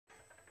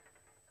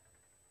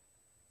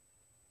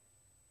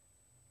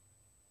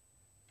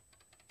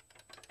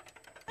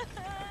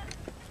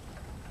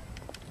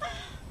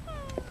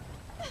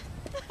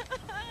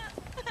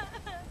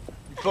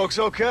Folks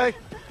okay?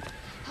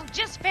 Oh,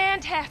 just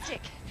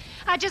fantastic.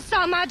 I just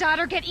saw my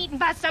daughter get eaten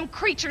by some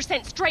creature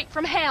sent straight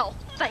from hell.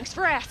 Thanks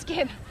for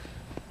asking.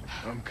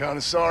 I'm kind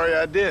of sorry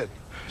I did.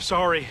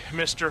 Sorry,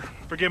 mister.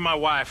 Forgive my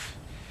wife.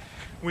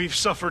 We've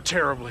suffered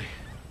terribly.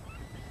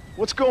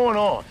 What's going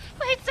on?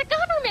 Well, it's the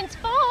government's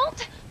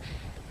fault.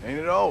 Ain't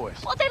it always?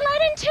 Well, they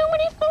let in too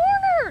many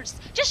foreigners.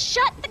 Just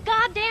shut the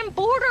goddamn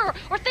border,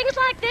 or things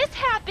like this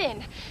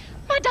happen.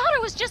 My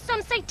daughter was just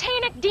some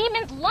satanic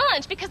demon's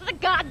lunch because of the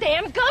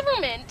goddamn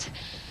government.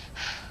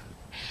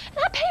 And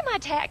I pay my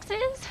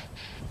taxes.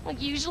 Well,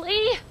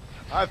 usually.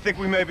 I think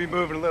we may be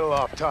moving a little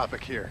off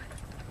topic here.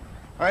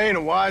 I ain't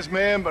a wise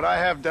man, but I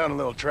have done a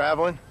little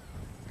traveling.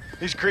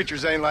 These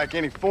creatures ain't like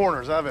any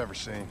foreigners I've ever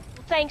seen.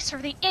 Thanks for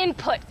the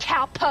input,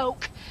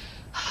 cowpoke.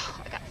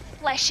 I got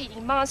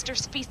flesh-eating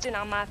monsters feasting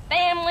on my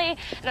family,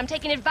 and I'm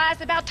taking advice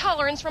about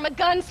tolerance from a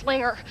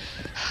gunslinger.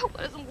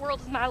 What in the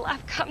world has my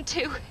life come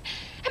to?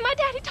 And my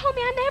daddy told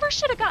me I never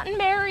should have gotten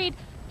married.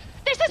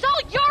 This is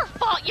all your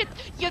fault, you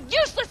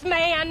useless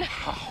man!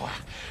 Oh,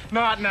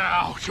 not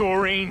now,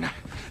 Doreen.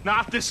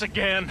 Not this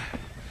again.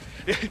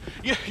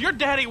 Your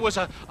daddy was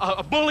a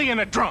bully and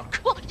a drunk.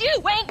 Well, you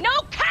ain't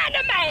no kind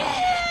of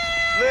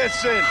man!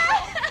 Listen!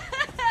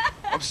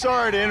 I'm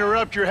sorry to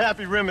interrupt your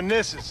happy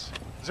reminiscences.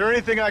 Is there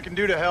anything I can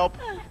do to help?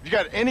 Have you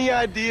got any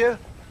idea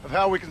of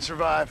how we can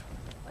survive?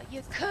 Well,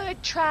 you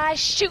could try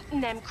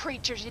shooting them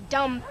creatures, you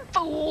dumb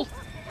fool.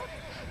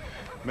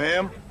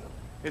 Ma'am,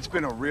 it's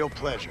been a real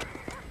pleasure.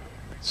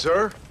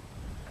 Sir,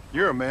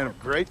 you're a man of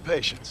great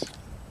patience.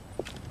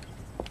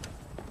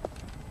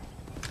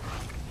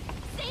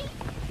 See?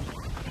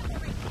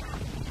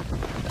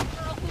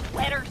 Girl who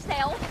wet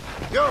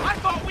herself. Go! I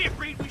thought we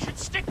agreed we should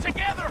stick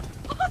together.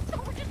 Oh,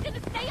 so we're just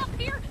gonna stay up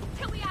here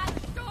till we either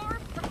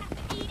starve or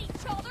have to eat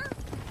each other?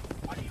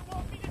 What do you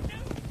want me to do?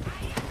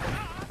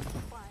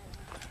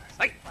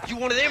 Hey, you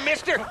one of them,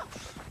 mister?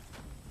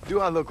 Do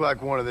I look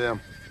like one of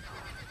them?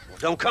 Well,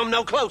 don't come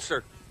no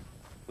closer.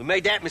 We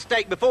made that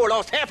mistake before,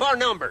 lost half our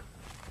number.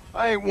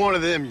 I ain't one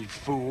of them, you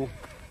fool.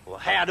 Well,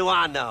 how do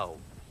I know?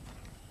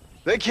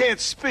 They can't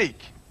speak.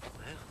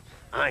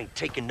 I ain't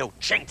taking no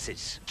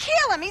chances.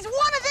 Kill him! He's one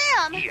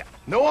of them! Yeah.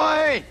 No,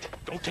 I ain't.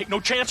 Don't take no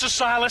chances,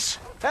 Silas.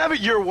 Have it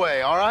your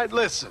way, all right?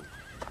 Listen.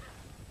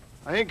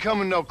 I ain't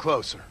coming no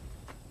closer.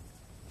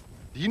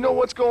 Do you know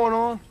what's going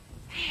on?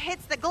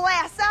 It's the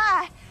glass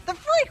eye. The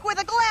freak with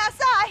a glass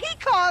eye. He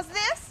caused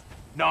this.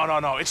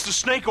 No. It's the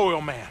snake oil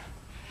man.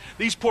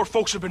 These poor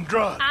folks have been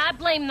drugged. I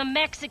blame the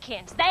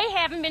Mexicans. They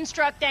haven't been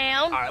struck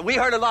down. All right, we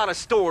heard a lot of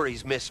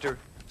stories, mister.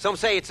 Some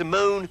say it's a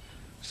moon,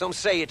 some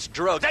say it's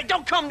drugs. Hey,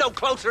 don't come no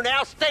closer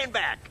now. Stand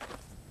back.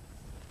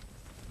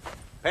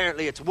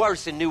 Apparently it's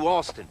worse in New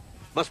Austin.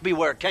 Must be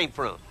where it came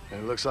from.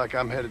 And it looks like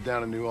I'm headed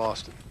down to New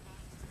Austin.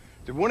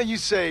 Did one of you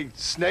say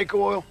snake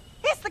oil?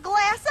 It's the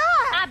glass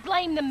eye. I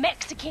blame the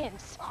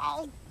Mexicans.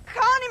 Oh,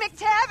 Connie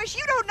McTavish,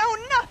 you don't know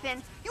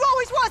nothing. You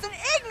always was an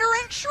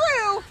ignorant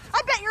shrew.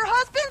 I bet your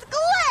husband's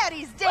glad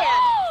he's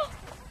dead.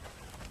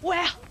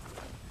 Well,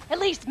 at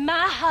least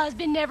my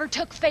husband never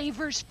took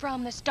favors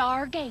from the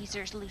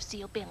stargazers,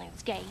 Lucille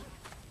Billingsgate.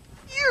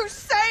 You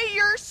say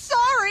you're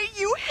sorry,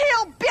 you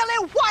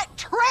hillbilly white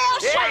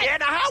trash! Yeah,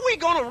 now how are we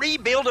gonna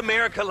rebuild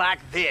America like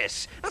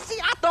this? Now, see,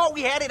 I thought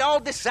we had it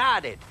all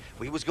decided.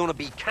 We was gonna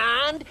be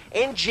kind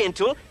and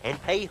gentle and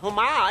pay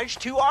homage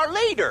to our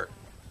leader,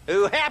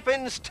 who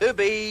happens to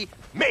be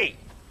me.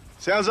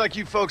 Sounds like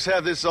you folks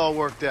have this all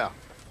worked out.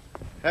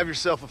 Have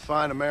yourself a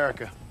fine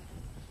America.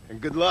 And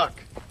good luck.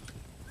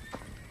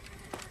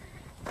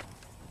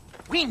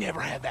 We never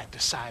had that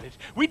decided.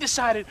 We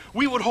decided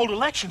we would hold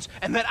elections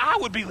and that I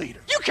would be leader.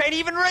 You can't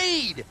even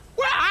read.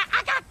 Well,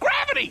 I got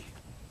gravity.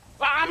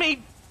 I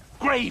mean,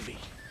 gravy.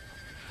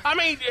 I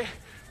mean,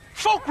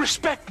 folk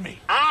respect me.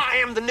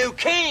 I am the new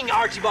king,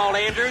 Archibald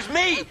Andrews,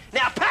 me.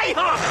 Now pay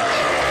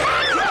homage.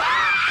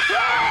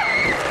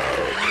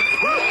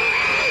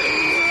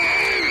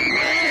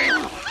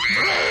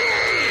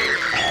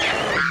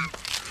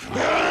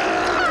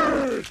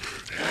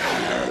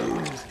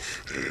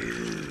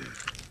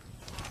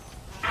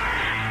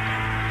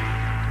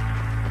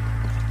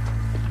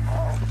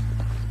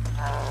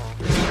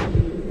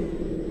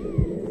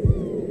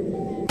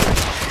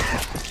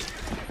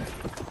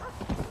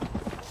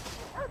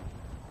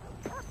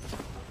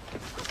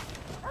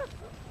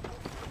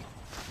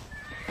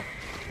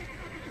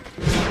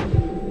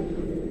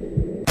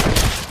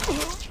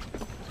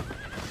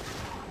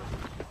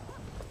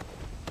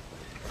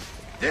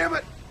 Damn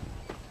it!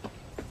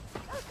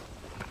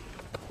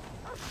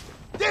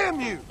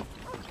 Damn you!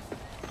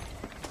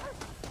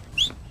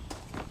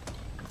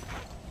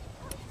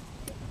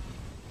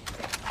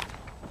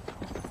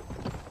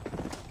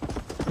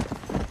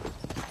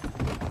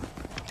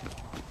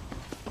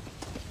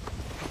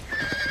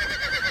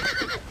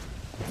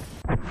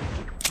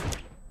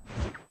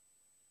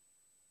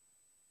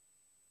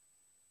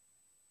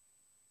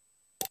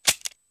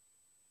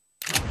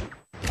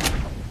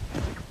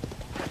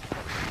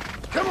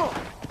 Come on!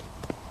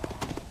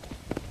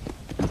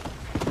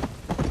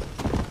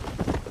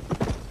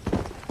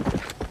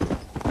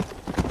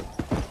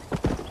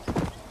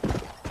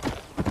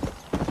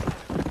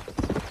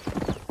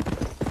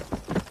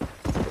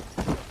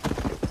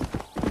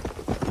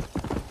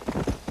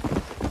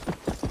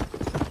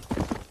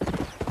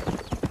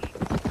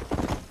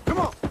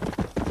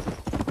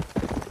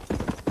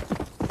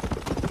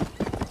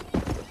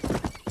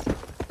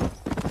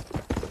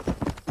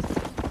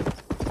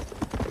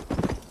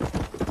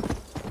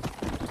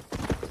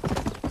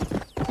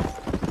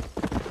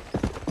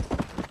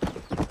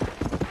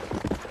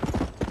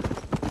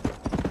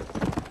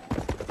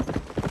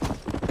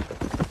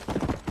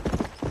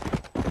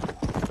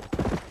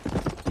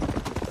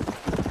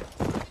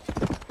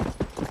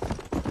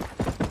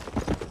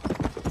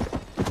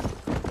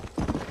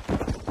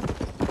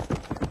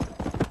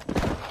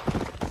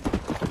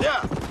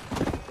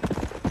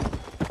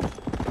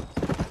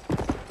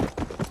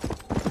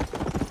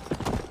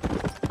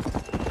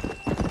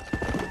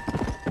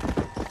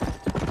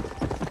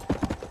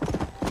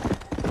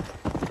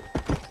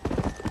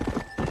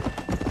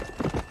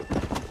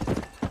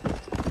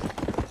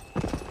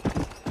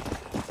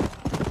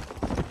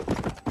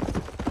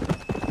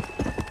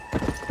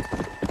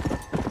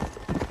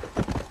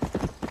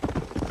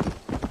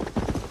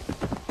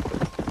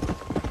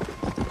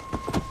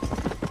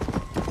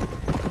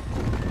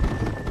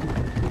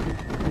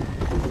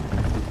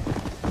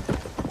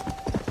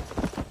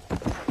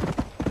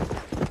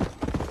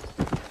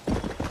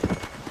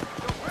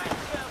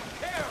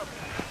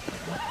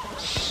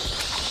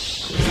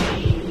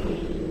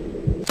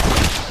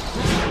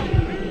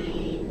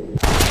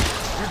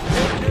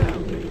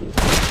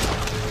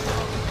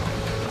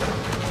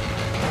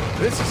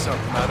 This is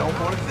something I don't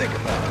want to think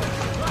about.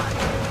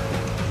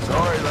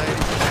 Sorry, lady.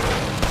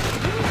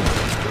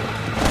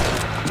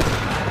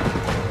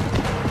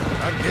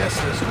 I guess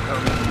this will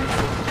come in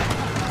useful.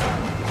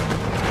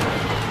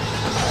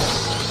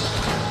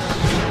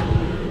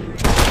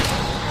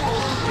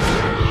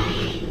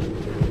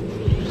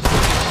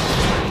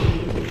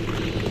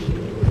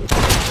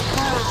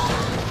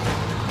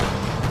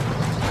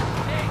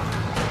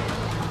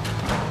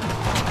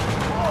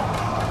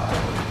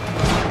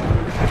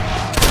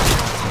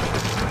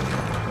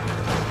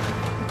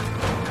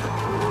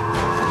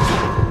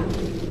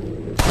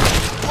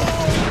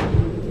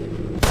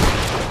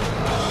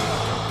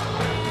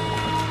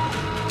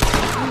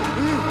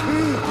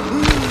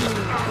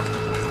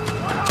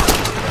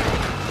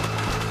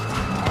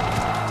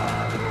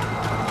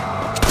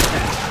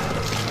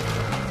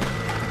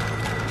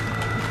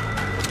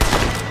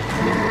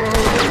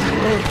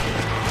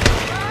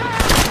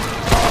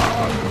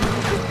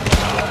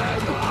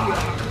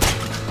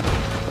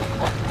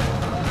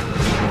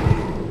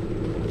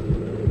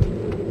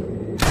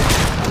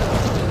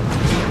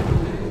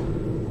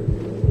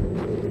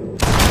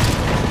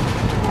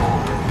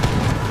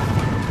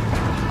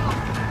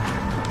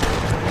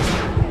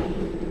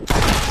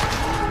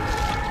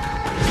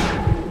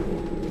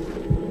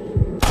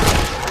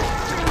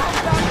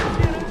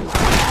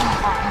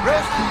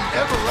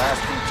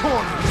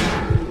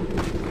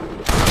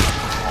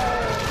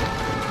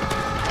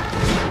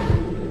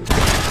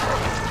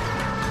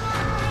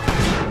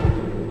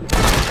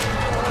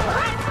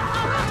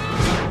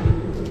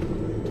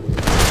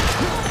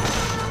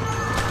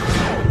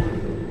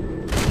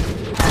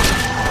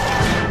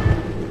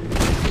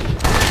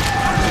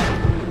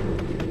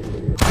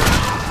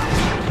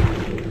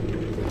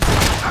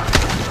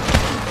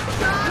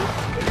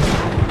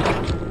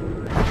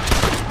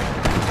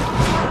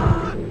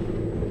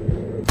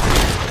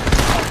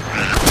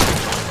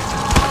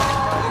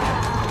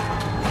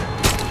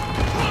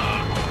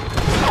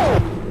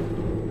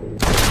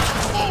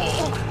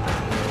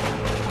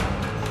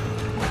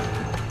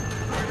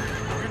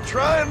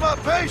 Trying my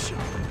patience.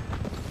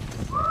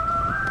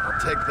 I'll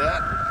take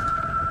that.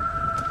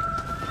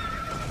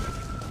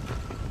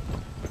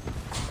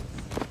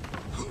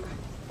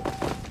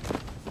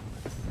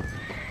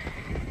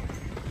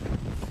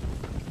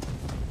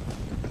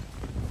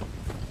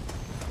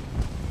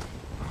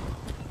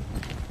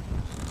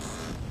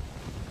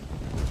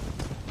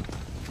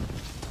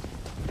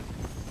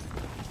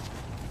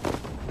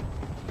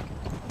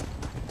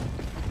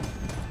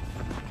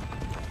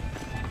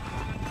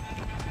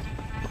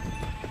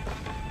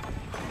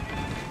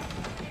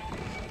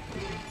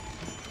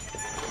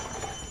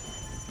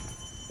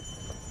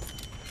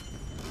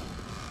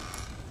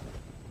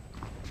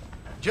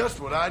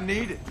 Just what I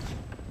needed.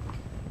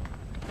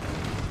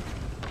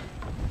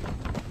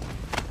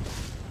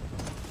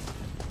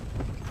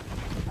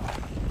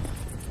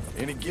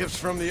 Any gifts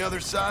from the other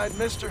side,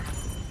 mister?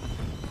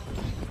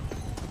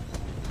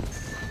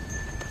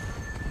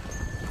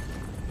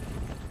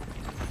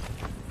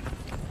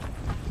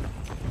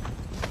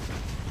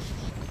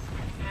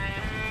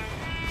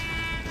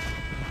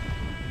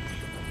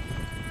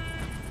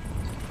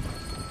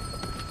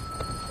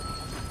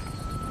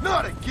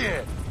 Not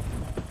again!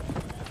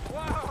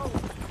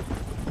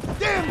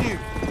 Damn you!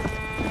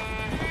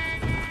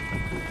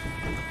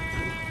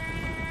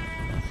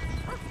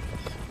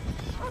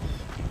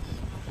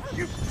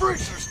 You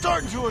freaks are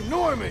starting to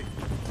annoy me!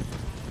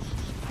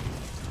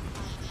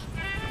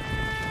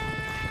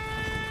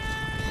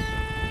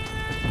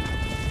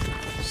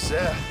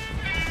 Seth,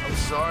 I'm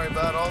sorry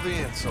about all the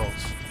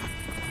insults.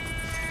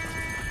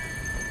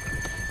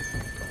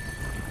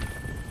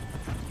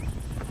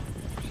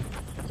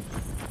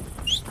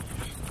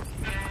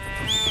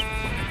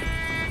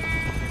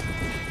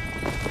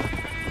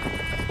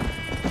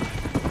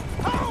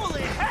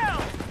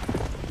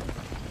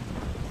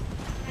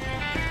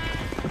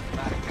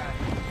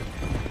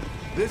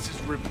 This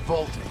is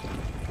revolting.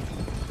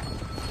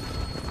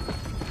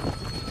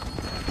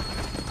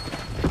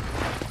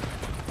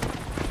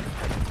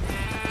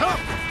 Come!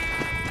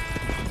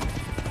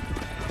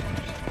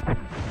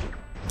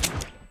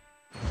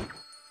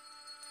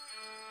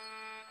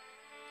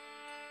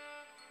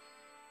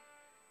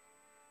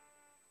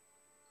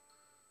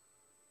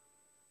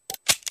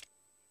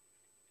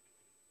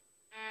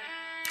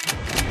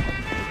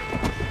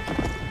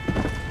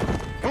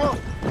 Come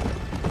on!